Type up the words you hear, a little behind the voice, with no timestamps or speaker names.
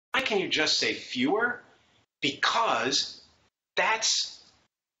can you just say fewer? Because that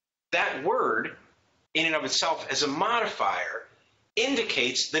word in and of itself as a modifier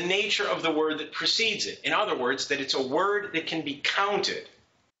indicates the nature of the word that precedes it. In other words, that it's a word that can be counted.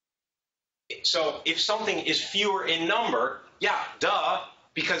 So if something is fewer in number, yeah, duh,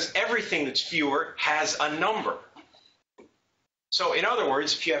 because everything that's fewer has a number. So in other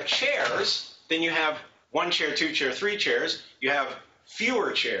words, if you have chairs, then you have 1 chair, 2 chair, 3 chairs. You have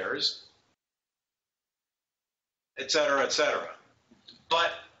fewer chairs, etc., etc.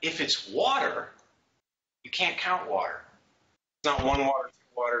 But if it's water, you can't count water. It's not 1 water, 2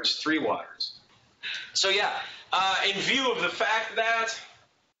 waters, 3 waters. So yeah, in view of the fact that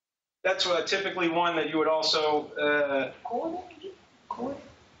that's typically one that you would also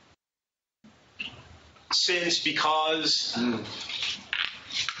since, because.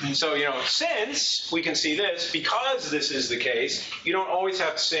 So, since we can see this, because this is the case, you don't always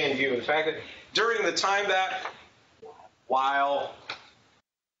have to say in view of the fact that during the time that, while,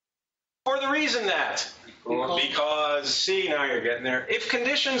 for the reason that, because, see, now you're getting there. If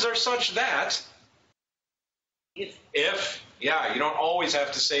conditions are such that, if, yeah, you don't always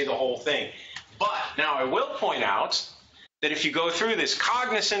have to say the whole thing. But, now I will point out that if you go through this,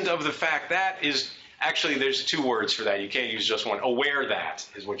 cognizant of the fact that is, actually there's 2 words for that. You can't use just one. Aware that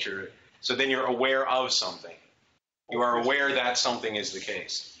is what you're, so then you're aware of something. You are aware that something is the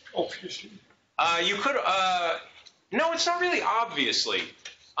case. Obviously. You could, no, it's not really obviously,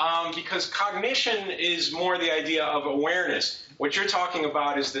 because cognition is more the idea of awareness. What you're talking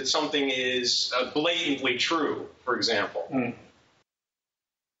about is that something is blatantly true, for example.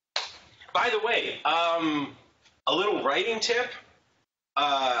 By the way, a little writing tip.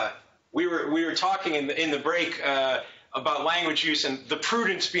 We were talking in the break about language use and the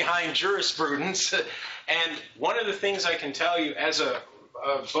prudence behind jurisprudence. And one of the things I can tell you as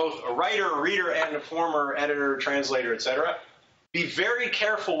both a writer, a reader, and a former editor, translator, etc., be very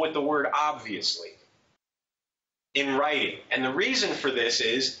careful with the word obviously in writing. And the reason for this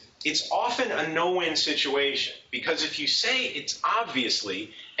is it's often a no-win situation. Because if you say it's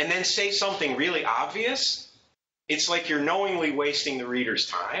obviously and then say something really obvious, it's like you're knowingly wasting the reader's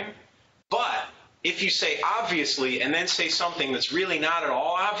time. But if you say obviously and then say something that's really not at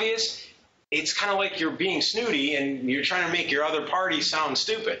all obvious, it's kind of like you're being snooty and you're trying to make your other party sound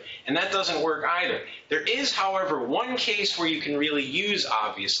stupid. And that doesn't work either. There is, however, one case where you can really use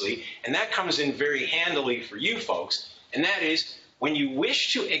obviously, and that comes in very handily for you folks, and that is when you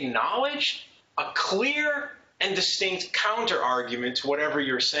wish to acknowledge a clear and distinct counter-argument to whatever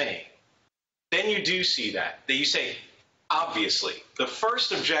you're saying. Then you do see that you say, obviously. The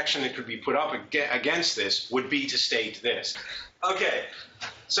first objection that could be put up against this would be to state this. Okay,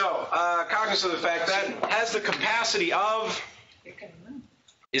 so cognizant of the fact that has the capacity of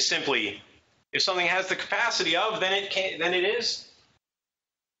is simply, if something has the capacity of, then it can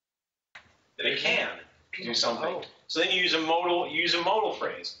do something. So then you use a modal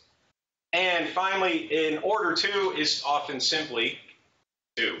phrase. And finally, in order to is often simply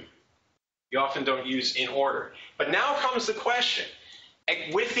to. You often don't use in order. But now comes the question.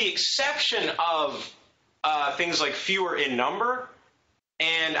 With the exception of things like fewer in number,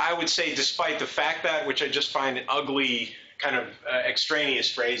 and I would say despite the fact that, which I just find an ugly kind of extraneous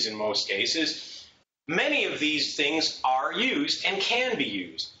phrase in most cases, many of these things are used and can be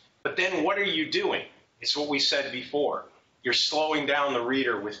used. But then what are you doing? It's what we said before. You're slowing down the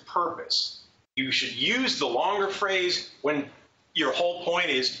reader with purpose. You should use the longer phrase when your whole point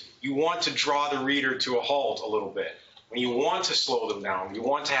is you want to draw the reader to a halt a little bit. When you want to slow them down, you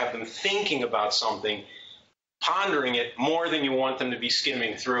want to have them thinking about something, pondering it more than you want them to be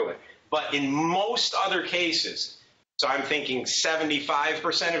skimming through it. But in most other cases, so I'm thinking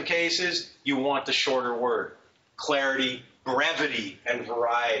 75% of cases, you want the shorter word. Clarity, brevity, and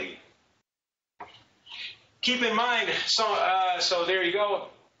variety. Keep in mind, so there you go.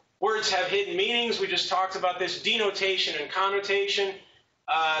 Words have hidden meanings. We just talked about this. Denotation and connotation.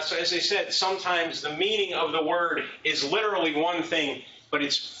 So as I said, sometimes the meaning of the word is literally one thing, but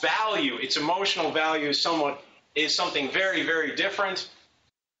its value, its emotional value is something very, very different.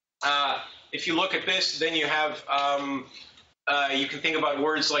 If you look at this, then you have, you can think about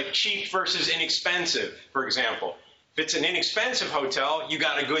words like cheap versus inexpensive, for example. If it's an inexpensive hotel, you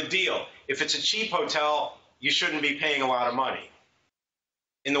got a good deal. If it's a cheap hotel, you shouldn't be paying a lot of money.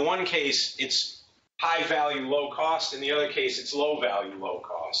 In the one case, it's high value, low cost. In the other case, it's low value, low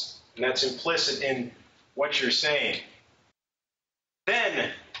cost. And that's implicit in what you're saying. Then,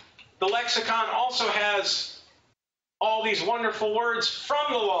 the lexicon also has all these wonderful words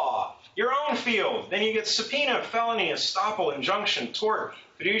from the law, your own field. Then you get subpoena, felony, estoppel, injunction, tort,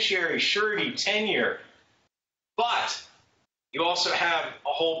 fiduciary, surety, tenure. But you also have a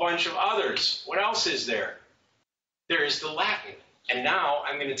whole bunch of others. What else is there? There is the Latin. And now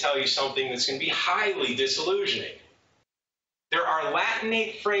I'm going to tell you something that's going to be highly disillusioning. There are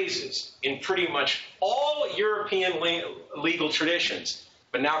Latinate phrases in pretty much all European legal traditions.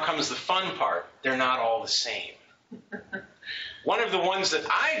 But now comes the fun part. They're not all the same. One of the ones that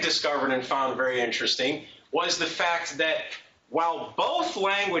I discovered and found very interesting was the fact that while both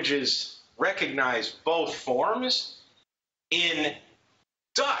languages recognize both forms, in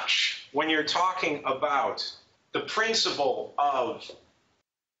Dutch, when you're talking about the principle of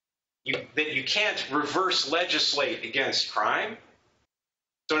that you can't reverse legislate against crime.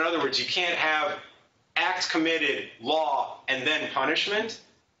 So in other words, you can't have act committed, law, and then punishment.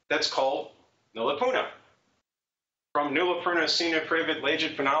 That's called nulla puna. From nulla puna sine previt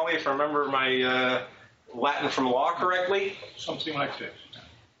legit penale, if I remember my Latin from law correctly. Something like that.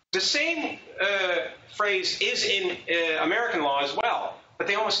 The same phrase is in American law as well, but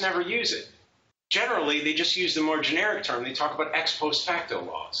they almost never use it. Generally, they just use the more generic term. They talk about ex post facto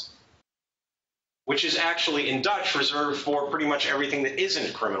laws, which is actually in Dutch reserved for pretty much everything that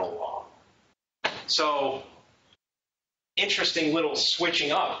isn't criminal law. So, interesting little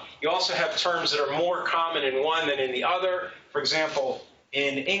switching up. You also have terms that are more common in one than in the other. For example,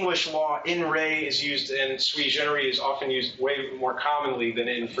 in English law, in re is used, and sui generis is often used way more commonly than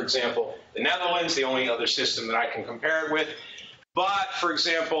in, for example, the Netherlands, the only other system that I can compare it with. But, for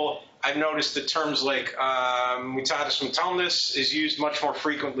example, I've noticed that terms like mutatis mutandis is used much more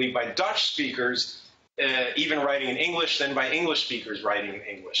frequently by Dutch speakers, even writing in English, than by English speakers writing in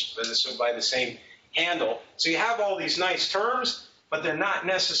English, so by the same handle. So you have all these nice terms, but they're not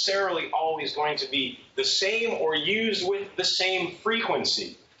necessarily always going to be the same or used with the same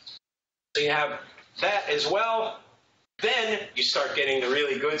frequency. So you have that as well. Then you start getting the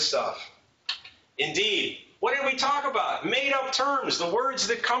really good stuff. Indeed, what did we talk about? Made-up terms, the words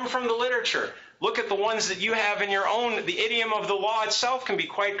that come from the literature. Look at the ones that you have in your own. The idiom of the law itself can be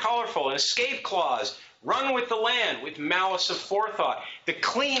quite colorful. An escape clause, run with the land, with malice of forethought. The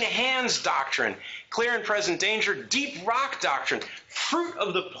clean hands doctrine, clear and present danger. Deep rock doctrine, fruit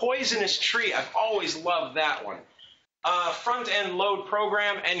of the poisonous tree. I've always loved that one. Front-end load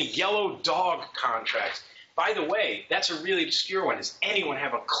program and yellow dog contracts. By the way, that's a really obscure one. Does anyone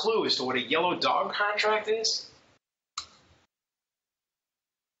have a clue as to what a yellow dog contract is?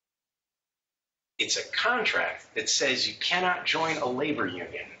 It's a contract that says you cannot join a labor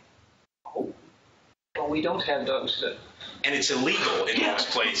union. Oh. Well, we don't have those. And it's illegal in most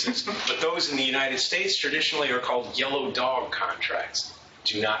places. But those in the United States traditionally are called yellow dog contracts.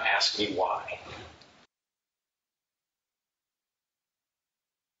 Do not ask me why.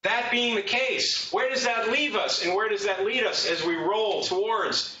 That being the case, where does that leave us, and where does that lead us as we roll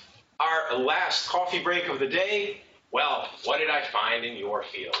towards our last coffee break of the day? Well, what did I find in your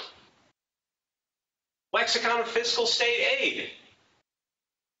field? Lexicon of Fiscal State Aid.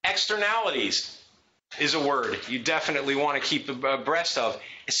 Externalities is a word you definitely want to keep abreast of,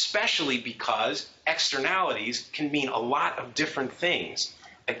 especially because externalities can mean a lot of different things.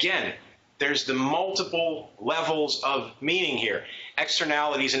 Again, there's the multiple levels of meaning here.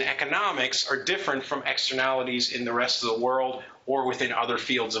 Externalities in economics are different from externalities in the rest of the world or within other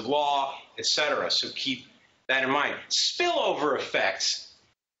fields of law, etc. So keep that in mind. Spillover effects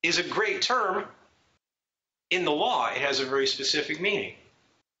is a great term. In the law, it has a very specific meaning.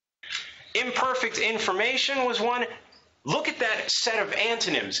 Imperfect information was one. Look at that set of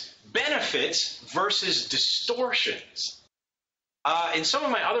antonyms. Benefits versus distortions. In some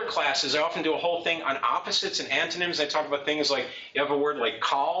of my other classes, I often do a whole thing on opposites and antonyms. I talk about things like, you have a word like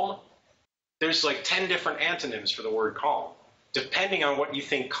calm. There's like 10 different antonyms for the word calm, depending on what you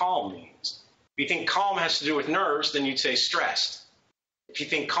think calm means. If you think calm has to do with nerves, then you'd say stressed. If you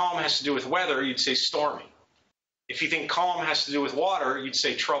think calm has to do with weather, you'd say stormy. If you think calm has to do with water, you'd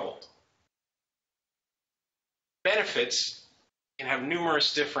say troubled. Benefits can have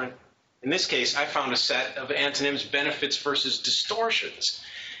numerous different. In this case, I found a set of antonyms, benefits versus distortions.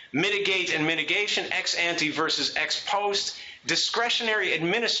 Mitigate and mitigation, ex ante versus ex post, discretionary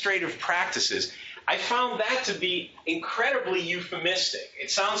administrative practices. I found that to be incredibly euphemistic.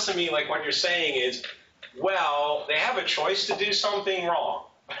 It sounds to me like what you're saying is, well, they have a choice to do something wrong,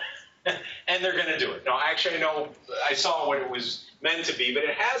 and they're going to do it. No, actually, no, I saw what it was meant to be, but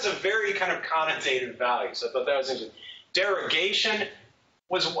it has a very kind of connotative value, so I thought that was interesting. Derogation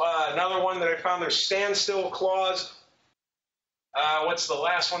was another one that I found. There's standstill clause. What's the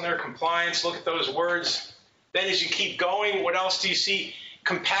last one there? Compliance. Look at those words. Then as you keep going, what else do you see?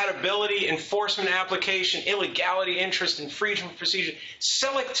 compatibility, enforcement application, illegality, interest, and freedom of procedure,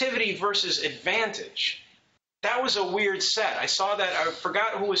 selectivity versus advantage. That was a weird set. I saw that. I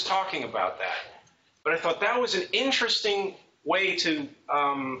forgot who was talking about that. But I thought that was an interesting way to,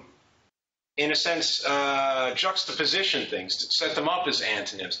 in a sense, juxtaposition things, to set them up as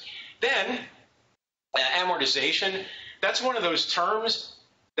antonyms. Then, amortization, that's one of those terms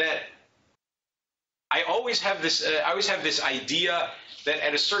that I always have this idea that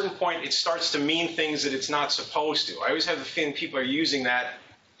at a certain point it starts to mean things that it's not supposed to. I always have the feeling people are using that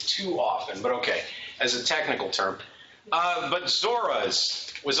too often, but okay, as a technical term. But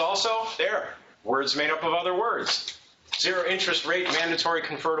Zoras was also there. Words made up of other words. Zero interest rate, mandatory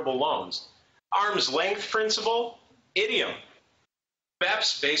convertible loans. Arm's length principle, idiom.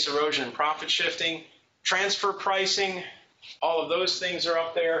 BEPS, base erosion and profit shifting. Transfer pricing, all of those things are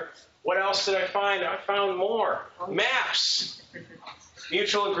up there. What else did I find? I found more. MAPS,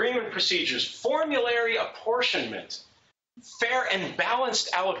 mutual agreement procedures, formulary apportionment, fair and balanced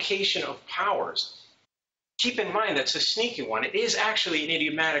allocation of powers. Keep in mind, that's a sneaky one. It is actually an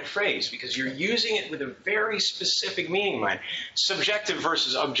idiomatic phrase because you're using it with a very specific meaning in mind. Subjective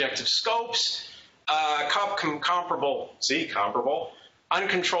versus objective scopes, comparable,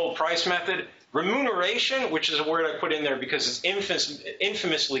 uncontrolled price method, remuneration, which is a word I put in there because it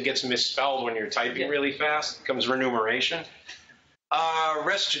infamously gets misspelled when you're typing really fast. It becomes remuneration.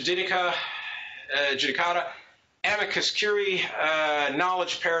 Res judicata, amicus curiae,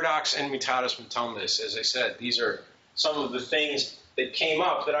 knowledge paradox, and mutatis mutandis. As I said, these are some of the things that came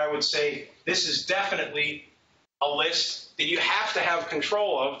up that I would say this is definitely a list that you have to have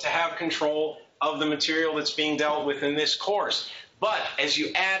control of the material that's being dealt with in this course. But as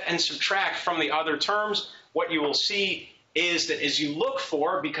you add and subtract from the other terms, what you will see is that as you look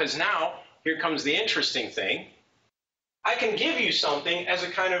for, because now here comes the interesting thing, I can give you something as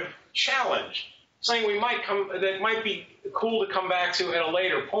a kind of challenge, something that might be cool to come back to at a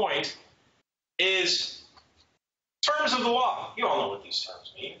later point, is terms of the law. You all know what these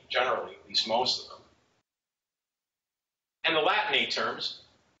terms mean, generally, at least most of them. And the Latinate terms.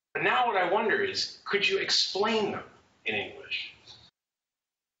 But now what I wonder is, could you explain them in English?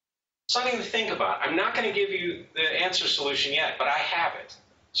 Something to think about. I'm not going to give you the answer solution yet, but I have it.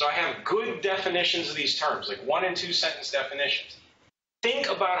 So I have good definitions of these terms, like 1- and 2-sentence definitions. Think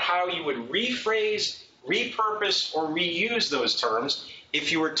about how you would rephrase, repurpose, or reuse those terms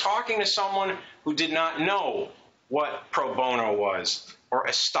if you were talking to someone who did not know what pro bono was, or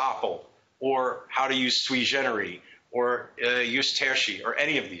estoppel, or how to use sui generis, or jus tertii, or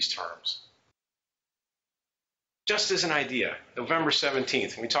any of these terms. Just as an idea, November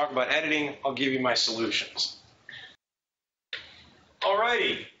 17th, when we talk about editing, I'll give you my solutions.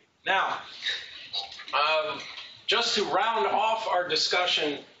 Alrighty, now, just to round off our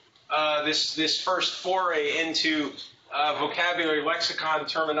discussion, this first foray into vocabulary, lexicon,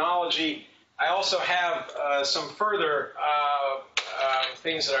 terminology, I also have some further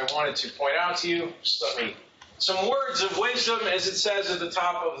things that I wanted to point out to you. Just some words of wisdom, as it says at the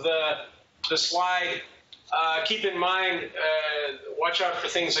top of the slide. Keep in mind, watch out for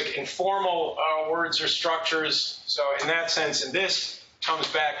things like informal words or structures. So in that sense, and this comes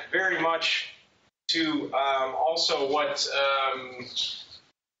back very much to also what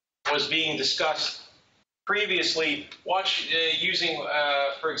was being discussed previously. Watch using,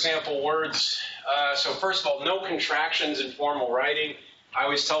 for example, words. So first of all, no contractions in formal writing. I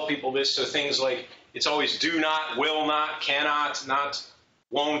always tell people this, so things like, it's always do not, will not, cannot, not,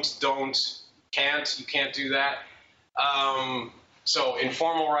 won't, don't, can't. You can't do that. So in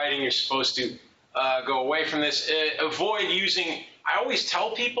formal writing, you're supposed to go away from this. Avoid using, I always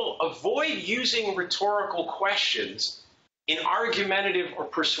tell people, avoid using rhetorical questions in argumentative or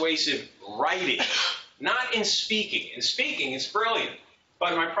persuasive writing, not in speaking. In speaking, it's brilliant.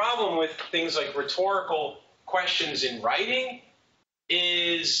 But my problem with things like rhetorical questions in writing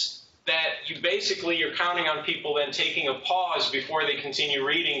is that you're counting on people then taking a pause before they continue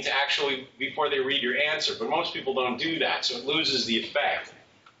reading before they read your answer. But most people don't do that, so it loses the effect.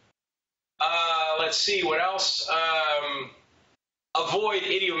 Let's see, what else? Avoid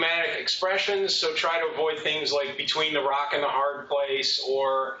idiomatic expressions, so try to avoid things like between the rock and the hard place,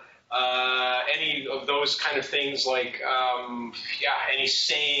 or any of those kind of things like, any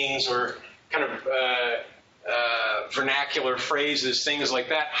sayings or kind of vernacular phrases, things like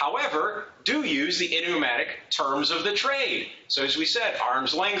that. However, do use the idiomatic terms of the trade. So as we said,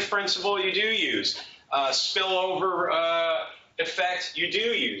 arm's length principle you do use. Spillover effect you do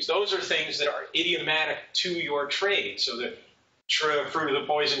use. Those are things that are idiomatic to your trade. So the fruit of the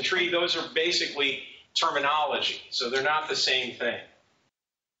poison tree, those are basically terminology. So they're not the same thing.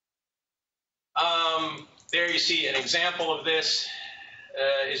 There you see an example of this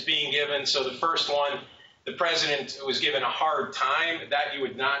is being given. So the first one, the president was given a hard time. That you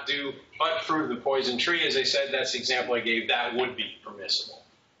would not do, but fruit of the poison tree, as I said, that's the example I gave. That would be permissible.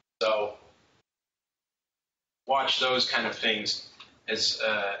 So watch those kind of things as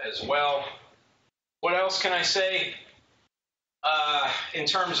well. What else can I say? In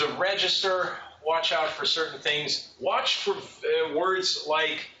terms of register, watch out for certain things. Watch for words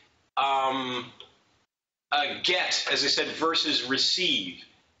like get, as I said, versus receive,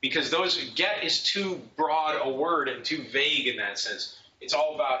 because get is too broad a word and too vague in that sense. It's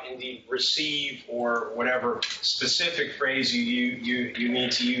all about, indeed, receive or whatever specific phrase you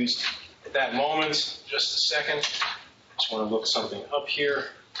need to use at that moment. Just a second. I just want to look something up here.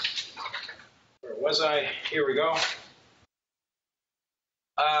 Where was I? Here we go.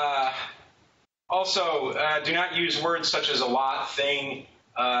 Also, do not use words such as a lot, thing,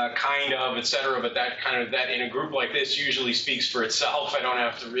 kind of, etc. But that in a group like this usually speaks for itself. I don't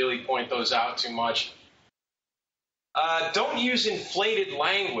have to really point those out too much. Don't use inflated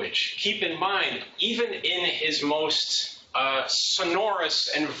language. Keep in mind, even in his most sonorous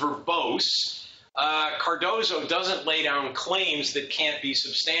and verbose, Cardozo doesn't lay down claims that can't be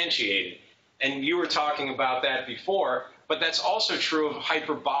substantiated. And you were talking about that before, but that's also true of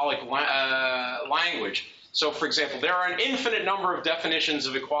hyperbolic language. So, for example, there are an infinite number of definitions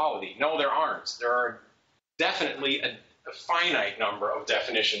of equality. No, there aren't. There are definitely a finite number of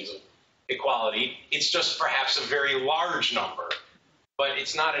definitions of equality. It's just perhaps a very large number, but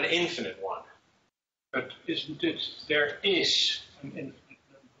it's not an infinite one. But isn't it, there is an infinite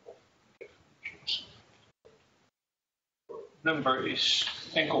number of definitions. Number is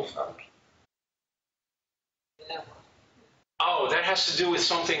enkelvoud. Oh, that has to do with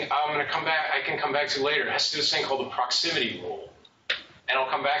something I can come back to later. It has to do with something called the proximity rule. And I'll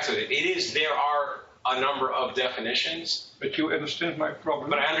come back to it. There are a number of definitions. But you understand my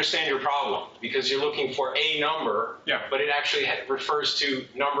problem. But I understand your problem, because you're looking for a number, but it actually refers to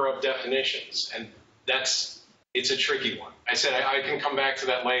number of definitions. And it's a tricky one. I said I can come back to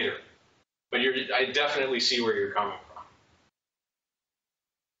that later. But I definitely see where you're coming from.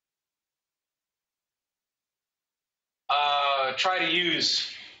 Try to use,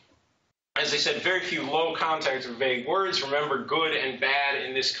 as I said, very few low context or vague words. Remember, good and bad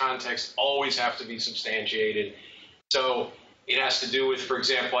in this context always have to be substantiated. So it has to do with, for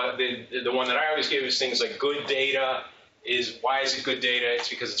example, the one that I always give is things like good data. Why is it good data? It's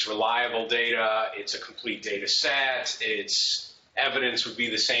because it's reliable data. It's a complete data set. It's evidence would be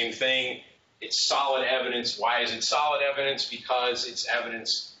the same thing. It's solid evidence. Why is it solid evidence? Because it's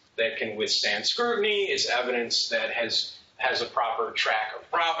evidence that can withstand scrutiny. It's evidence that has a proper track of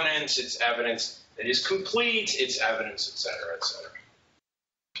provenance. It's evidence that is complete. It's evidence, et cetera, et cetera.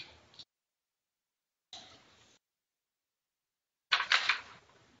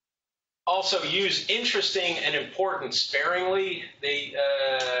 Also, use interesting and important sparingly. They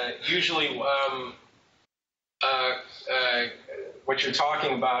usually, what you're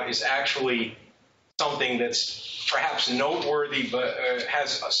talking about is actually something that's perhaps noteworthy, but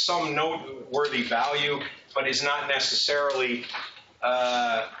has some noteworthy value, but is not necessarily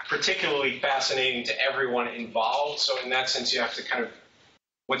particularly fascinating to everyone involved. So in that sense, you have to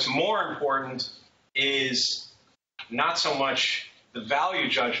what's more important is not so much the value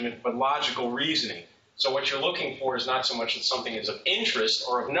judgment, but logical reasoning. So what you're looking for is not so much that something is of interest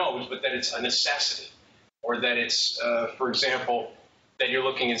or of note, but that it's a necessity, or that it's, for example, that you're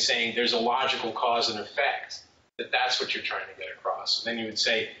looking and saying there's a logical cause and effect, that's what you're trying to get across. And then you would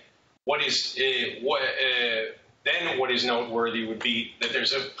say, what is noteworthy would be that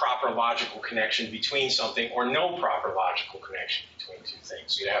there's a proper logical connection between something, or no proper logical connection between two things.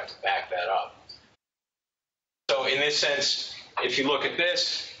 So you'd have to back that up. So in this sense, if you look at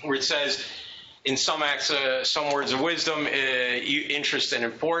this, where it says, in some acts, some words of wisdom, interest and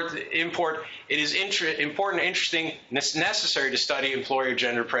import, it is important, interesting, necessary to study employer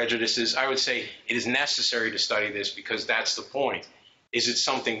gender prejudices. I would say it is necessary to study this because that's the point. Is it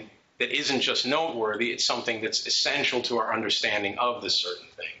something that isn't just noteworthy, it's something that's essential to our understanding of this certain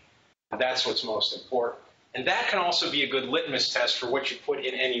thing. That's what's most important. And that can also be a good litmus test for what you put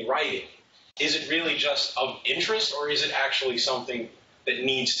in any writing. Is it really just of interest, or is it actually something that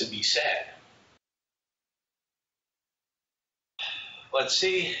needs to be said? Let's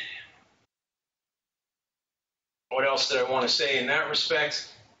see. What else did I want to say in that respect?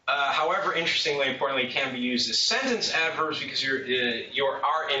 However, interestingly, importantly, it can be used as sentence adverbs because you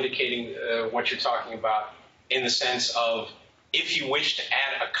are indicating what you're talking about in the sense of if you wish to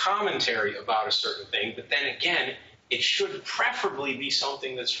add a commentary about a certain thing, but then again, it should preferably be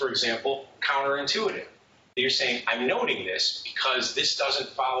something that's, for example, counterintuitive. You're saying, I'm noting this because this doesn't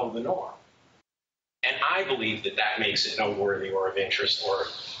follow the norm. And I believe that that makes it noteworthy or of interest or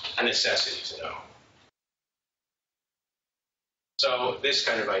a necessity to know. So this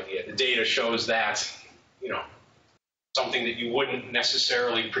kind of idea, the data shows that, something that you wouldn't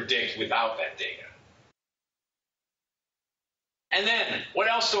necessarily predict without that data. And then, what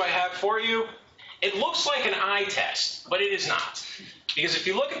else do I have for you? It looks like an eye test, but it is not. Because if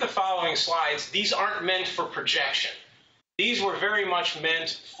you look at the following slides, these aren't meant for projection. These were very much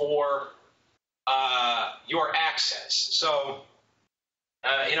meant for your access. So,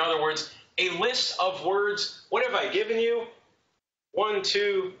 in other words, a list of words. What have I given you? 1,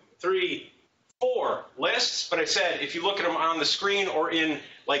 2, 3, 4 lists. But I said, if you look at them on the screen or in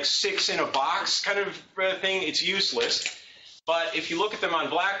like 6 in a box kind of thing, it's useless. But if you look at them on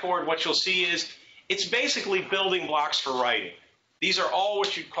Blackboard, what you'll see is it's basically building blocks for writing. These are all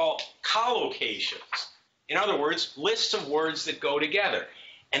what you'd call collocations. In other words, lists of words that go together.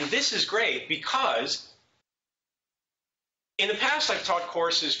 And this is great because in the past I've taught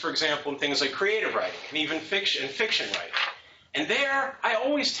courses, for example, in things like creative writing and even fiction writing. And there I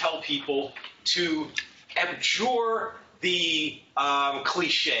always tell people to abjure the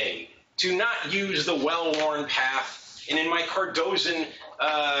cliche, to not use the well-worn path. And in my Cardosan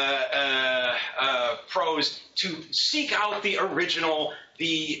prose, to seek out the original,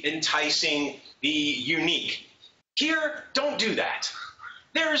 the enticing, the unique. Here, don't do that.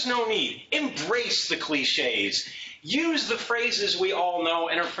 There is no need. Embrace the cliches. Use the phrases we all know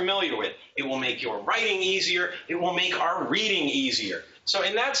and are familiar with. It will make your writing easier. It will make our reading easier. So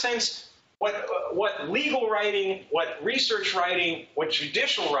in that sense, what legal writing, what research writing, what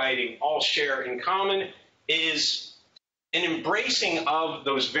judicial writing all share in common is an embracing of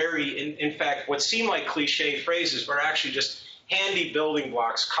those very, in fact, what seem like cliche phrases, but are actually just handy building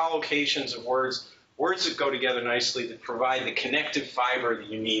blocks, collocations of words that go together nicely, that provide the connective fiber that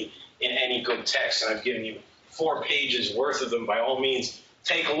you need in any good text. And I've given you 4 pages worth of them. By all means,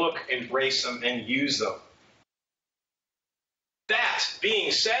 take a look, embrace them, and use them. That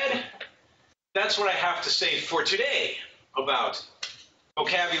being said, that's what I have to say for today about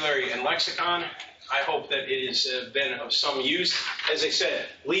vocabulary and lexicon. I hope that it has been of some use. As I said,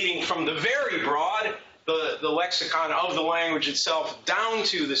 leading from the very broad, the lexicon of the language itself, down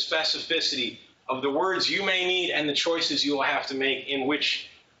to the specificity of the words you may need and the choices you will have to make in which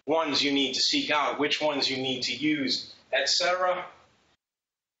ones you need to seek out, which ones you need to use, etc.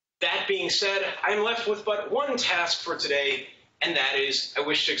 That being said, I'm left with but one task for today, and that is I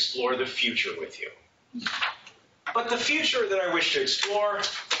wish to explore the future with you. But the future that I wish to explore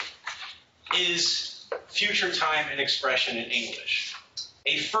is future time and expression in English.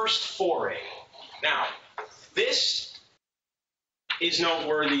 A first foray. Now, this is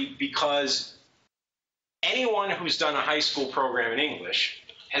noteworthy because anyone who's done a high school program in English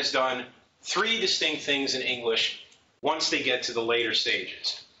has done 3 distinct things in English once they get to the later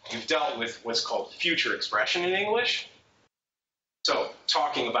stages. You've dealt with what's called future expression in English, so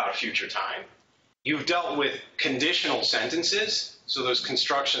talking about future time. You've dealt with conditional sentences, so those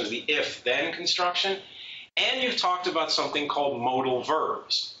constructions, the if-then construction, and you've talked about something called modal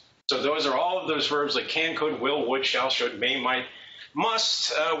verbs. So those are all of those verbs like can, could, will, would, shall, should, may, might,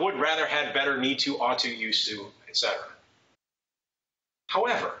 must, would, rather, had, better, need to, ought to, used to, etc.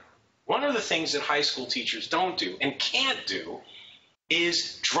 However, one of the things that high school teachers don't do and can't do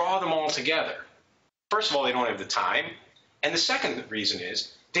is draw them all together. First of all, they don't have the time. And the second reason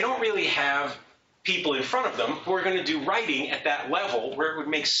is they don't really have people in front of them who are going to do writing at that level where it would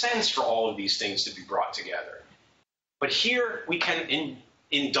make sense for all of these things to be brought together. But here we can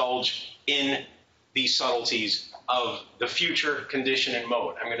indulge in these subtleties of the future, condition, and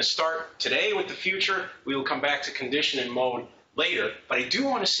mode. I'm going to start today with the future. We will come back to condition and mode later. But I do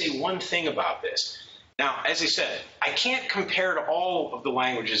want to say one thing about this. Now, as I said, I can't compare to all of the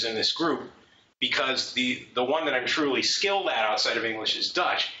languages in this group because the one that I'm truly skilled at outside of English is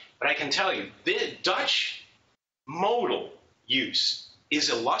Dutch. But I can tell you, the Dutch modal use is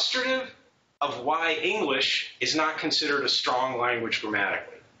illustrative of why English is not considered a strong language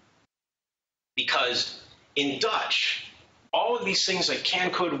grammatically. Because in Dutch, all of these things like can,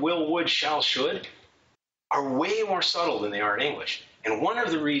 could, will, would, shall, should are way more subtle than they are in English. And one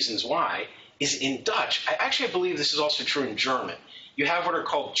of the reasons why is in Dutch, I believe this is also true in German, you have what are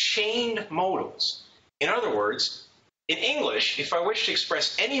called chained modals. In other words, in English, if I wish to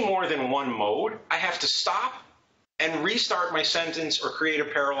express any more than one mode, I have to stop and restart my sentence or create a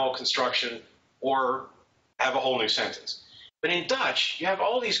parallel construction or have a whole new sentence. But in Dutch, you have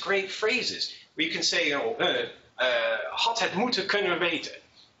all these great phrases where you can say, had het moeten kunnen weten.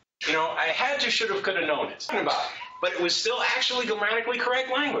 You know, I had to, should have, could have known it. But it was still actually grammatically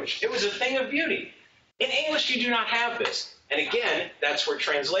correct language. It was a thing of beauty. In English, you do not have this. And again, that's where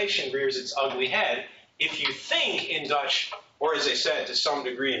translation rears its ugly head. If you think in Dutch, or as I said, to some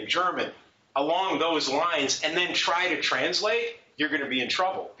degree in German, along those lines, and then try to translate, you're going to be in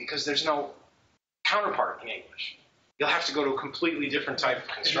trouble because there's no counterpart in English. You'll have to go to a completely different type of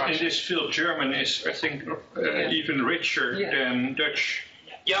construction. In this field, German is, I think, even richer than Dutch.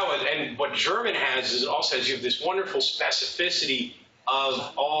 Yeah, well, and what German has is it also has you have this wonderful specificity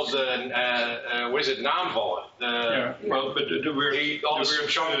of all the what is it, naamvallen? Well, but the word, all the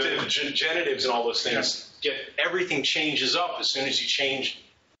subjunctive, genitives, and all those things. Get everything changes up as soon as you change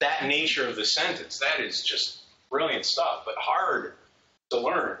that nature of the sentence. That is just brilliant stuff, but hard to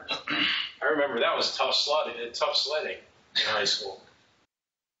learn. I remember that was tough sledding in high school.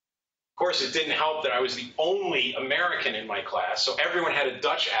 Of course, it didn't help that I was the only American in my class, so everyone had a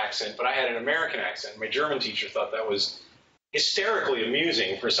Dutch accent, but I had an American accent. My German teacher thought that was hysterically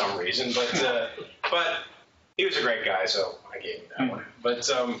amusing for some reason, but he was a great guy, so I gave him that one. But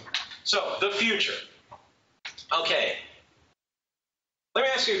so the future. Okay, let me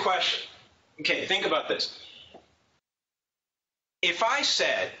ask you a question. Okay, think about this. If I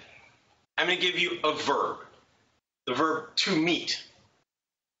said, I'm going to give you a verb, the verb to meet,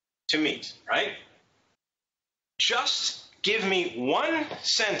 right? Just give me one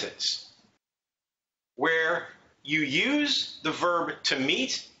sentence where you use the verb to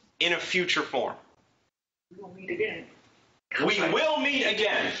meet in a future form. We will meet again. We will meet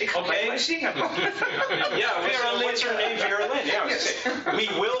again. Okay? Yeah, what's her name? Vera Lynn. Yeah, yes. We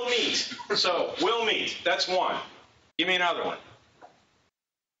will meet. So, we'll meet. That's one. Give me another one.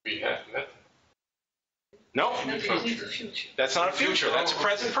 We have met. No. That's a future. That's not a future. That's a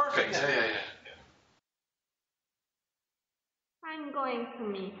present perfect. Yeah. I'm going to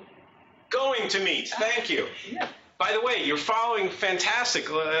meet. Going to meet. Thank you. Yeah. By the way, you're following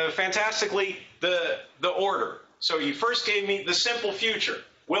fantastically the order. So you first gave me the simple future,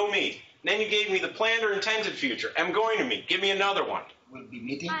 will meet. Then you gave me the planned or intended future, am going to meet. Give me another one. Will be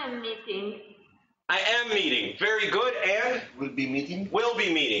meeting. I'm meeting. I am meeting. Very good. And? Will be meeting. Will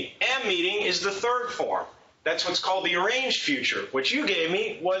be meeting. Am meeting is the third form. That's what's called the arranged future. What you gave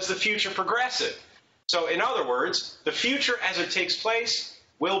me was the future progressive. So in other words, the future as it takes place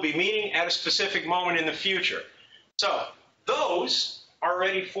will be meeting at a specific moment in the future. So those are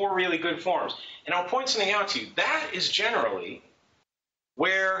already four really good forms. And I'll point something out to you. That is generally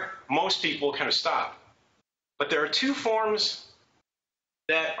where most people kind of stop. But there are two forms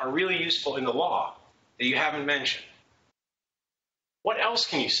that are really useful in the law that you haven't mentioned. What else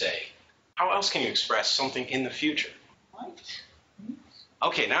can you say? How else can you express something in the future? Right.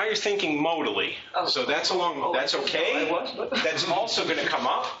 Okay, now you're thinking modally. So that's that's okay. That's also going to come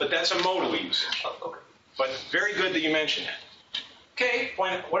up, but that's a modal usage. Okay. But very good that you mentioned that. Okay,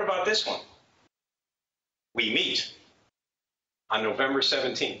 what about this one? We meet on November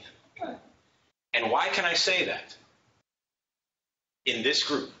 17th. And why can I say that in this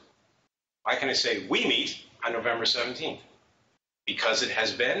group? Why can I say we meet on November 17th? Because it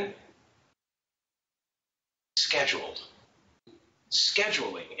has been scheduled.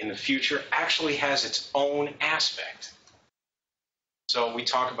 Scheduling in the future actually has its own aspect. So we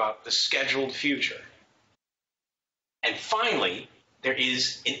talk about the scheduled future. And finally, there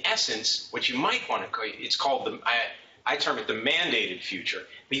is, in essence, what you might want to call it, it's called, I term it the mandated future,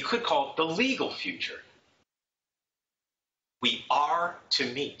 but you could call it the legal future. We are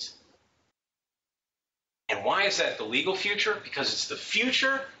to meet. And why is that the legal future? Because it's the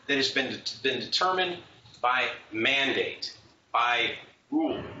future that has been determined by mandate, by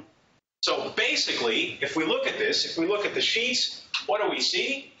rule. So basically, if we look at this, if we look at the sheets, what do we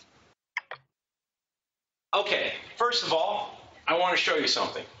see? Okay, first of all, I want to show you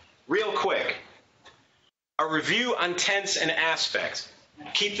something real quick. A review on tense and aspect.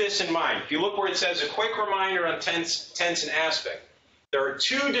 Keep this in mind. If you look where it says a quick reminder on tense and aspect, there are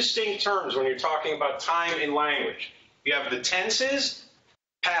two distinct terms when you're talking about time in language. You have the tenses,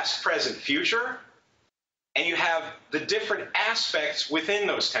 past, present, future, and you have the different aspects within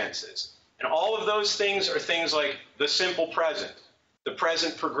those tenses. And all of those things are things like the simple present, the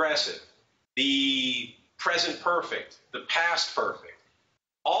present progressive, the present perfect, the past perfect.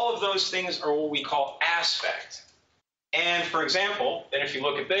 All of those things are what we call aspect. And for example, then if you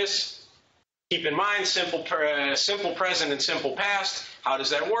look at this, keep in mind simple present and simple past. How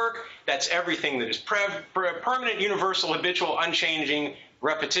does that work? That's everything that is permanent, universal, habitual, unchanging,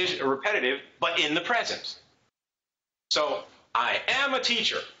 repetitive, but in the present. So I am a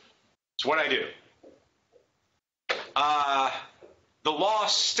teacher. It's what I do. The law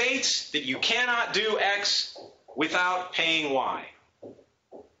states that you cannot do X without paying Y.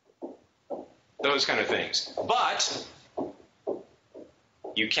 Those kind of things. But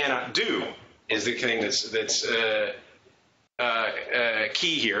you cannot do is the thing that's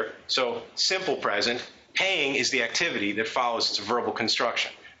key here. So simple present. Paying is the activity that follows its verbal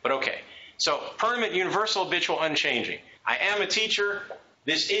construction. But okay. So permanent, universal, habitual, unchanging. I am a teacher.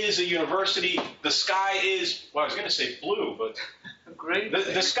 This is a university. The sky is, well, I was going to say blue, but Great.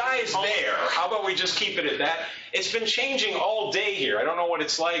 the sky is there. How about we just keep it at that? It's been changing all day here. I don't know what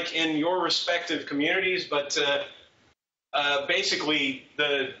it's like in your respective communities, but basically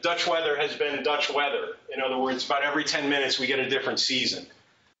the Dutch weather has been Dutch weather. In other words, about every 10 minutes we get a different season.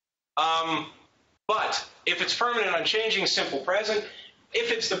 But if it's permanent, unchanging, simple present,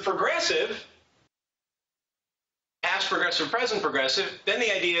 if it's the progressive, past progressive, present progressive, then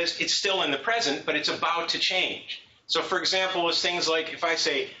the idea is it's still in the present, but it's about to change. So, for example, it's things like if I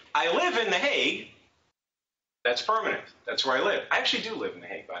say, I live in The Hague, that's permanent. That's where I live. I actually do live in The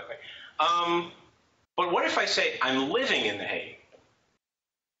Hague, by the way. But what if I say, I'm living in The Hague?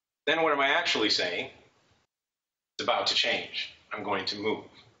 Then what am I actually saying? It's about to change. I'm going to move.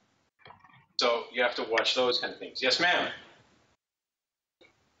 So you have to watch those kind of things. Yes, ma'am?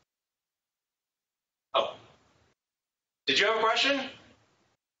 Oh. Did you have a question?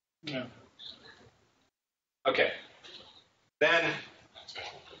 No. Okay. And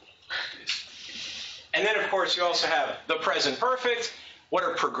then, of course, you also have the present perfect. What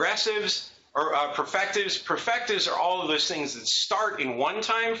are progressives or perfectives? Perfectives are all of those things that start in one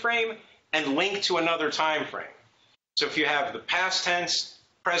time frame and link to another time frame. So if you have the past tense,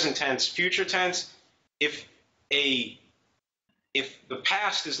 present tense, future tense, if the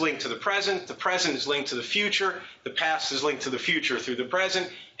past is linked to the present is linked to the past is linked to the future through the present,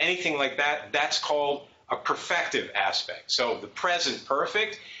 anything like that, that's called a perfective aspect. So the present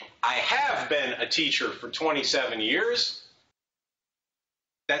perfect, I have been a teacher for 27 years.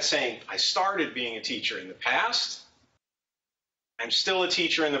 That's saying I started being a teacher in the past. I'm still a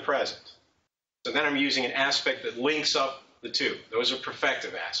teacher in the present. So then I'm using an aspect that links up the two. Those are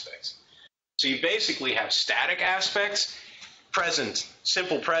perfective aspects. So you basically have static aspects, present,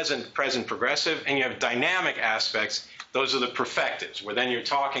 simple present, present progressive, and you have dynamic aspects. Those are the perfectives, where then you're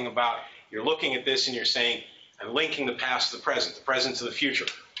talking about, you're looking at this and you're saying, I'm linking the past to the present to the future,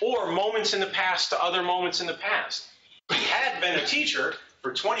 or moments in the past to other moments in the past. He had been a teacher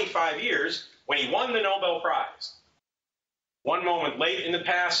for 25 years when he won the Nobel Prize. One moment late in the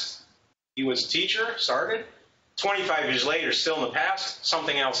past, he was a teacher, started. 25 years later, still in the past,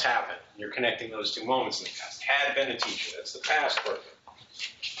 something else happened. You're connecting those two moments in the past. Had been a teacher. That's the past perfect.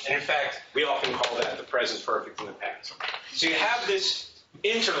 And in fact, we often call that the present perfect in the past. So you have this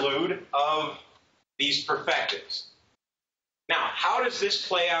interlude of these perfectives. Now, how does this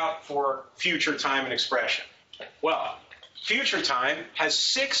play out for future time and expression? Well, future time has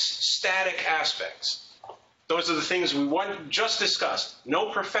 6 static aspects. Those are the things we just discussed.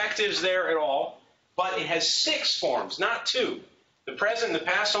 No perfectives there at all, but it has 6 forms, not 2. The present and the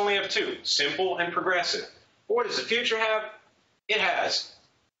past only have 2, simple and progressive. What does the future have? It has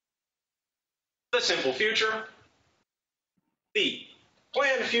the simple future, the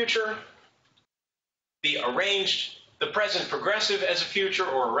planned future, the present progressive as a future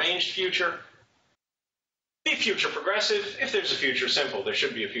or arranged future, the future progressive. If there's a future simple, there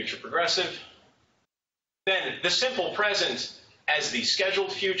should be a future progressive. Then the simple present as the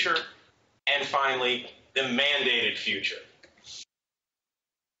scheduled future, and finally, the mandated future.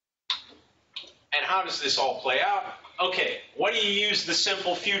 And how does this all play out? Okay, what do you use the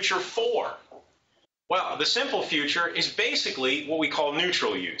simple future for? Well, the simple future is basically what we call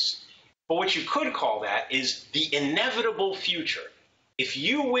neutral use. But what you could call that is the inevitable future. If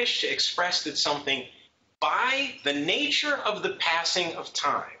you wish to express that something by the nature of the passing of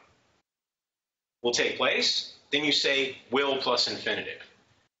time will take place, then you say will plus infinitive.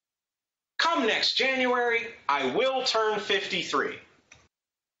 Come next January, I will turn 53.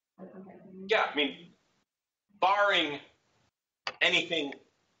 Yeah, I mean, barring anything.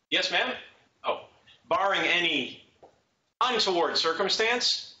 Yes, ma'am? Oh, barring any untoward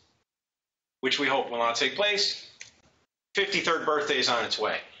circumstance, which we hope will not take place, 53rd birthday is on its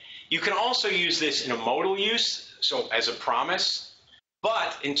way. You can also use this in a modal use, so as a promise,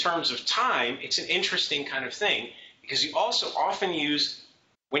 but in terms of time, it's an interesting kind of thing, because you also often use,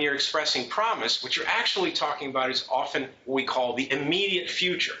 when you're expressing promise, what you're actually talking about is often what we call the immediate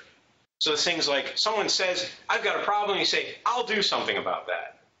future. So things like, someone says, I've got a problem, you say, I'll do something about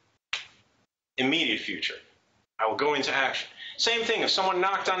that. Immediate future. I will go into action. Same thing, if someone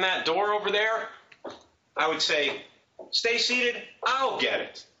knocked on that door over there, I would say, stay seated, I'll get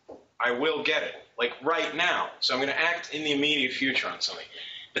it. I will get it, like right now. So I'm going to act in the immediate future on something.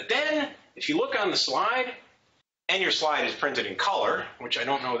 But then, if you look on the slide, and your slide is printed in color, which I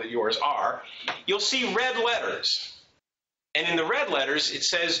don't know that yours are, you'll see red letters. And in the red letters, it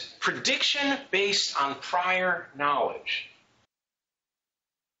says prediction based on prior knowledge.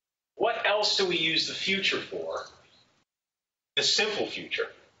 What else do we use the future for? The simple future.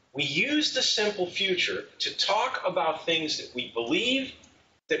 We use the simple future to talk about things that we believe,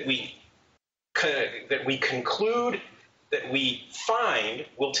 that we conclude, that we find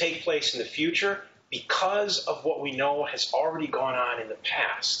will take place in the future because of what we know has already gone on in the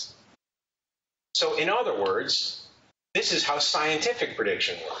past. So in other words, this is how scientific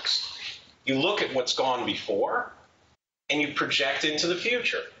prediction works. You look at what's gone before, and you project into the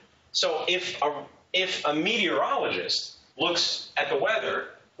future. So if a meteorologist looks at the weather,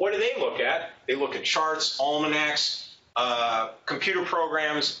 what do they look at? They look at charts, almanacs, computer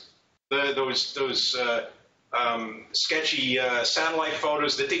programs, those sketchy satellite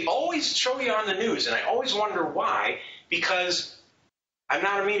photos that they always show you on the news. And I always wonder why, because I'm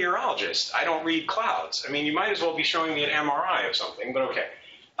not a meteorologist. I don't read clouds. I mean, you might as well be showing me an MRI or something, but okay.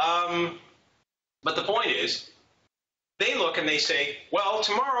 But the point is, they look and they say, well,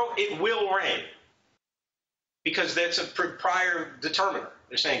 tomorrow it will rain, because that's a prior determiner.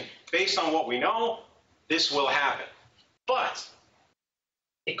 They're saying, based on what we know, this will happen. But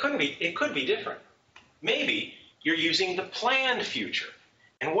it could be different. Maybe you're using the planned future.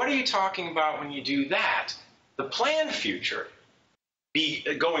 And what are you talking about when you do that? The planned future, be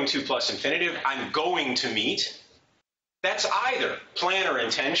going to plus infinitive, I'm going to meet, that's either plan or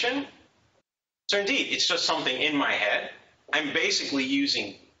intention. So indeed, it's just something in my head. I'm basically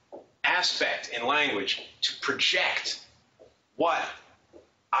using aspect in language to project what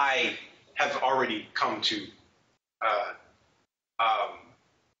I have already come to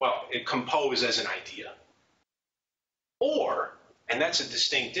compose as an idea. Or, and that's a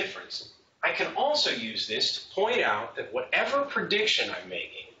distinct difference, I can also use this to point out that whatever prediction I'm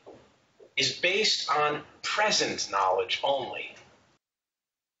making is based on present knowledge only.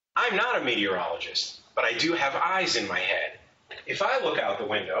 I'm not a meteorologist, but I do have eyes in my head. If I look out the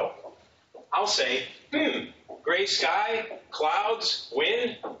window, I'll say, gray sky, clouds,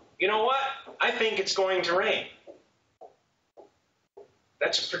 wind. You know what? I think it's going to rain.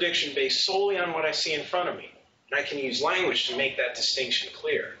 That's a prediction based solely on what I see in front of me. And I can use language to make that distinction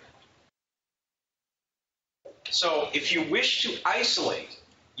clear. So if you wish to isolate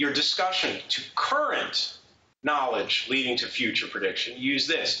your discussion to current knowledge leading to future prediction, use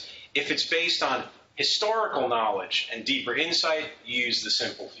this. If it's based on historical knowledge and deeper insight, use the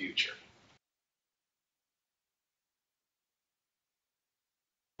simple future.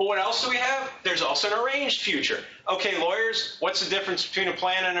 But what else do we have? There's also an arranged future. Okay, lawyers, what's the difference between a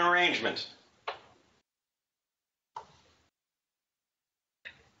plan and an arrangement?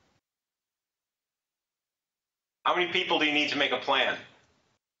 How many people do you need to make a plan?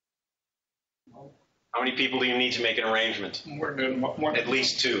 How many people do you need to make an arrangement? More than one. At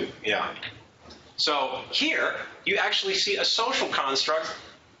least two, yeah. So here, you actually see a social construct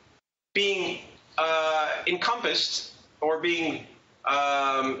being encompassed, or being,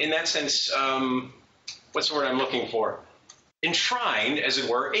 in that sense, what's the word I'm looking for? Enshrined, as it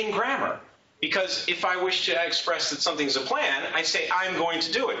were, in grammar. Because if I wish to express that something's a plan, I say, I'm going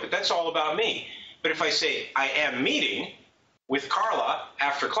to do it, but that's all about me. But if I say, I am meeting with Carla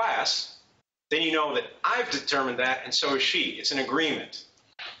after class, then you know that I've determined that, and so is she. It's an agreement.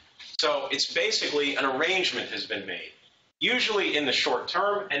 So it's basically an arrangement has been made, usually in the short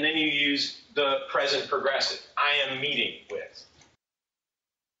term, and then you use the present progressive. I am meeting with.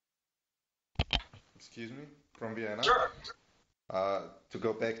 Excuse me, from Vienna. Sure. To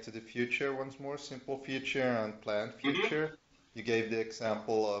go back to the future once more, simple future and planned future. Mm-hmm. You gave the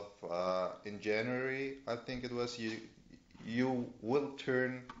example of in January, I think it was, you will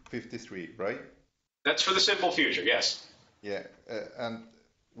turn 53, right? That's for the simple future, yes. Yeah, and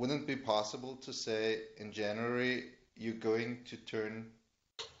wouldn't it be possible to say in January you're going to turn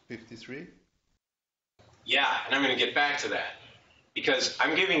 53? Yeah, and I'm going to get back to that. Because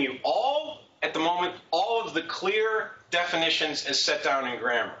I'm giving you at the moment, all of the clear definitions as set down in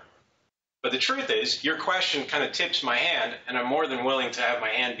grammar. But the truth is, your question kind of tips my hand, and I'm more than willing to have my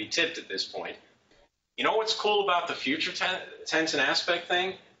hand be tipped at this point. You know what's cool about the future tense and aspect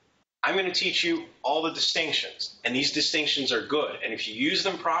thing? I'm going to teach you all the distinctions, and these distinctions are good. And if you use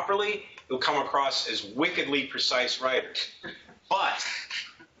them properly, you'll come across as wickedly precise writers. But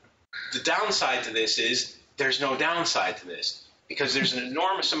the downside to this is there's no downside to this, because there's an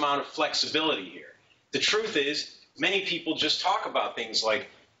enormous amount of flexibility here. The truth is, many people just talk about things like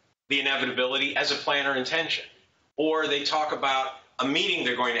the inevitability as a plan or intention, or they talk about a meeting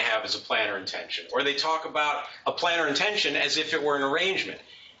they're going to have as a plan or intention, or they talk about a plan or intention as if it were an arrangement.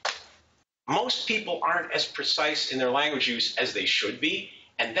 Most people aren't as precise in their language use as they should be,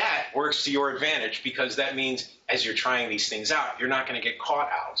 and that works to your advantage because that means as you're trying these things out, you're not going to get caught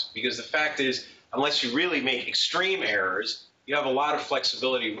out. Because the fact is, unless you really make extreme errors, you have a lot of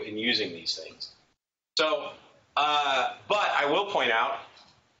flexibility in using these things. So, but I will point out,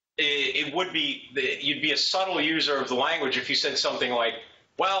 it would be, you'd be a subtle user of the language if you said something like,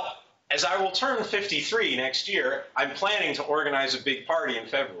 well, as I will turn 53 next year, I'm planning to organize a big party in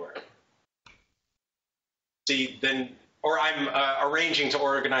February. See, then, or I'm arranging to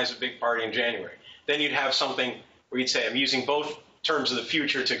organize a big party in January. Then you'd have something where you'd say, I'm using both terms of the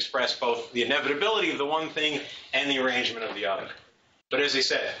future to express both the inevitability of the one thing and the arrangement of the other. But as I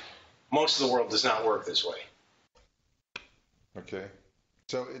said, most of the world does not work this way. Okay.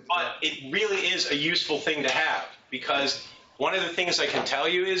 So but it really is a useful thing to have, because one of the things I can tell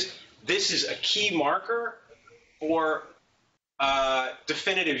you is this is a key marker for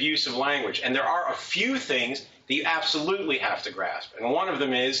definitive use of language. And there are a few things that you absolutely have to grasp. And one of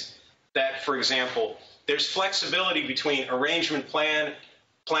them is that, for example, there's flexibility between arrangement, plan,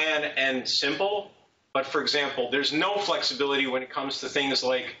 and simple. But, for example, there's no flexibility when it comes to things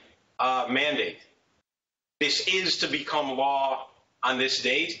like mandate. This is to become law on this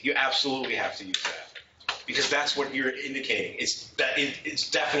date. You absolutely have to use that, because that's what you're indicating. It's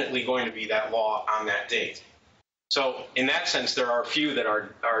definitely going to be that law on that date. So in that sense, there are a few that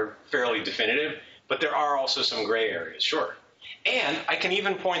are fairly definitive, but there are also some gray areas, sure. And I can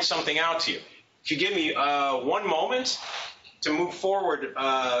even point something out to you. If you give me 1 moment to move forward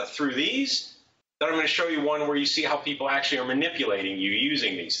through these, then I'm going to show you one where you see how people actually are manipulating you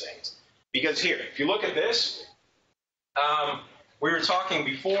using these things. Because here, if you look at this, we were talking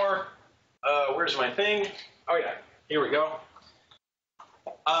before, where's my thing? Oh yeah, here we go.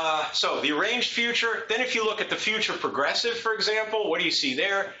 So the arranged future, then if you look at the future progressive, for example, what do you see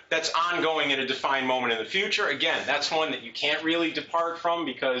there? That's ongoing at a defined moment in the future. Again, that's one that you can't really depart from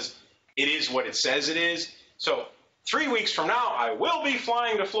because it is what it says it is. So 3 weeks from now, I will be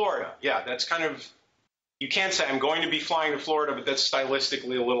flying to Florida. Yeah, that's kind of, you can't say I'm going to be flying to Florida, but that's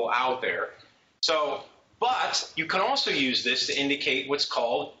stylistically a little out there. So, but you can also use this to indicate what's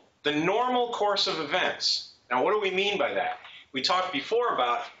called the normal course of events. Now, what do we mean by that? We talked before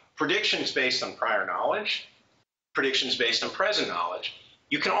about predictions based on prior knowledge, predictions based on present knowledge.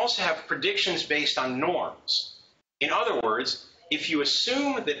 You can also have predictions based on norms. In other words, if you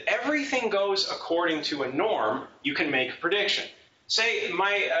assume that everything goes according to a norm, you can make a prediction. Say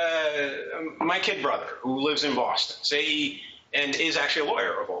my kid brother, who lives in Boston, and is actually a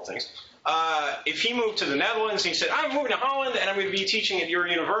lawyer of all things, if he moved to the Netherlands and he said, I'm moving to Holland and I'm going to be teaching at your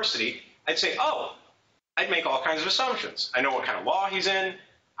university, I'd say, oh, I'd make all kinds of assumptions. I know what kind of law he's in.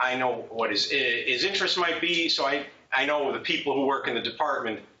 I know what his interests might be. So I know the people who work in the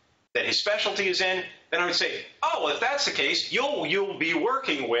department that his specialty is in. Then I would say, oh, well, if that's the case, you'll be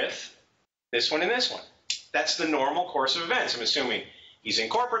working with this one and this one. That's the normal course of events. I'm assuming he's in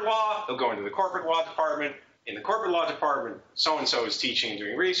corporate law. He'll go into the corporate law department. In the corporate law department, so-and-so is teaching and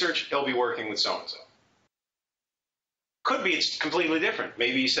doing research. He'll be working with so-and-so. Could be it's completely different.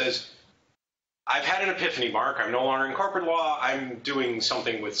 Maybe he says, I've had an epiphany, Mark. I'm no longer in corporate law. I'm doing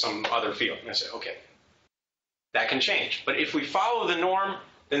something with some other field. And I say, okay, that can change. But if we follow the norm,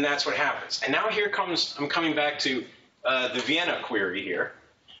 then that's what happens. And now I'm coming back to the Vienna query here,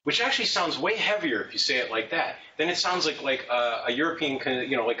 which actually sounds way heavier if you say it like that. Then it sounds like a European,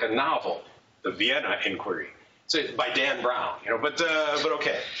 like a novel, the Vienna Inquiry. So by Dan Brown, but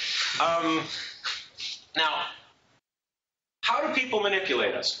okay. Now, how do people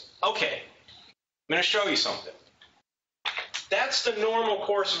manipulate us? Okay. I'm going to show you something. That's the normal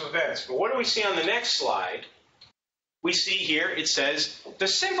course of events. But what do we see on the next slide? We see here it says the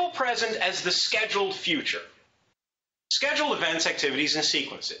simple present as the scheduled future. Scheduled events, activities, and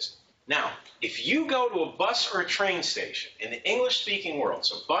sequences. Now, if you go to a bus or a train station in the English-speaking world,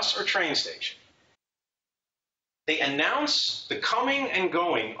 so bus or train station, they announce the coming and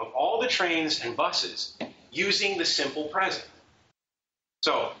going of all the trains and buses using the simple present.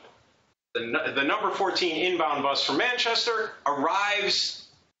 So, the number 14 inbound bus from Manchester arrives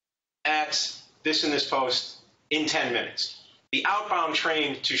at this and this post in 10 minutes. The outbound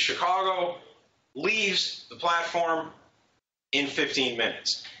train to Chicago leaves the platform in 15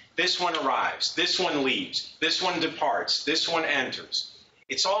 minutes. This one arrives. This one leaves. This one departs. This one enters.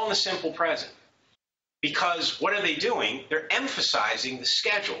 It's all in the simple present. Because what are they doing? They're emphasizing the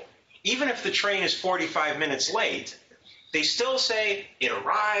schedule. even if the train is 45 minutes late, they still say it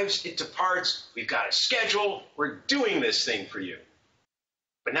arrives, it departs, we've got a schedule, we're doing this thing for you.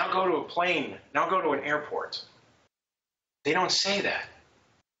 But now go to a plane, now go to an airport. They don't say that.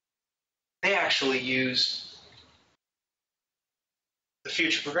 They actually use the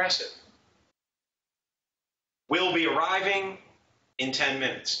future progressive. We'll be arriving in 10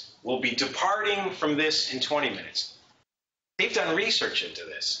 minutes. We'll be departing from this in 20 minutes. They've done research into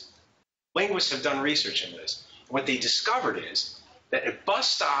this. Linguists have done research into this. What they discovered is that at bus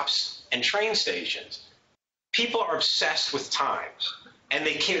stops and train stations, people are obsessed with times, and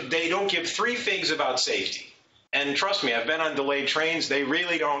they don't give three figs about safety. And trust me, I've been on delayed trains. They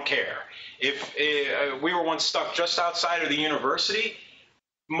really don't care. If we were once stuck just outside of the university,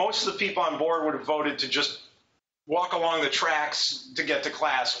 most of the people on board would have voted to just walk along the tracks to get to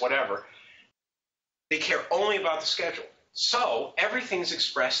class, whatever. They care only about the schedule. So everything's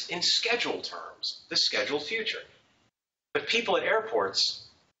expressed in schedule terms, the scheduled future. But people at airports,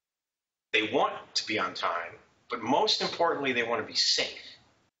 they want to be on time, but most importantly, they want to be safe.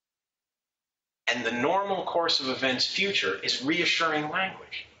 And the normal course of events future is reassuring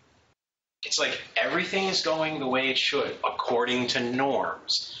language. It's like everything is going the way it should, according to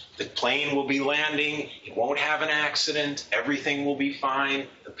norms. The plane will be landing, it won't have an accident, everything will be fine,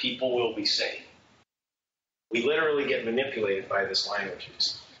 the people will be safe. We literally get manipulated by this language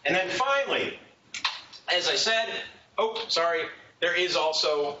use. And then finally, as I said, there is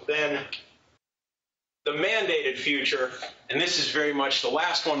also then the mandated future, and this is very much the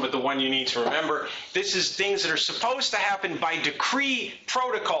last one, but the one you need to remember. This is things that are supposed to happen by decree,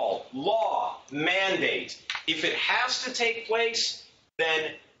 protocol, law, mandate. If it has to take place,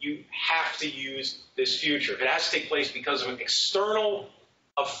 then you have to use this future. If it has to take place because of an external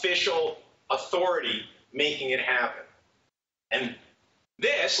official authority making it happen. And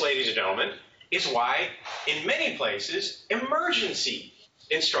this, ladies and gentlemen, is why in many places emergency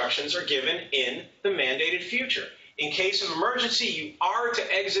instructions are given in the mandated future. In case of emergency, you are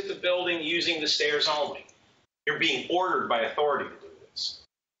to exit the building using the stairs only. You're being ordered by authority to do this.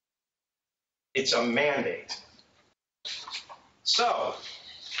 It's a mandate. So,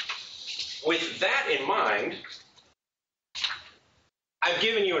 with that in mind, I've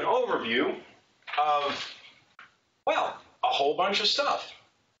given you an overview of, well, a whole bunch of stuff.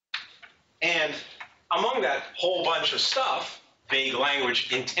 And among that whole bunch of stuff, vague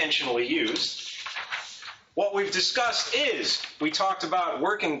language intentionally used, what we've discussed is, we talked about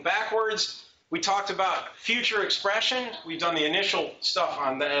working backwards, we talked about future expression, we've done the initial stuff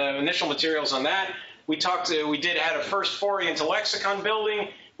on the initial materials on that, we had a first foray into lexicon building,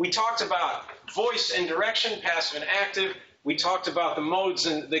 we talked about voice and direction, passive and active, we talked about the modes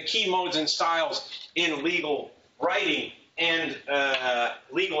and the key modes and styles in legal writing and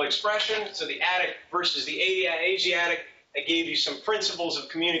legal expression, so the Attic versus the Asiatic. I gave you some principles of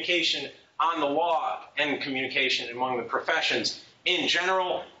communication on the law and communication among the professions in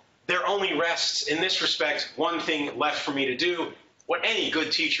general. There only rests, in this respect, one thing left for me to do, what any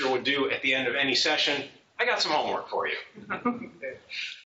good teacher would do at the end of any session. I got some homework for you.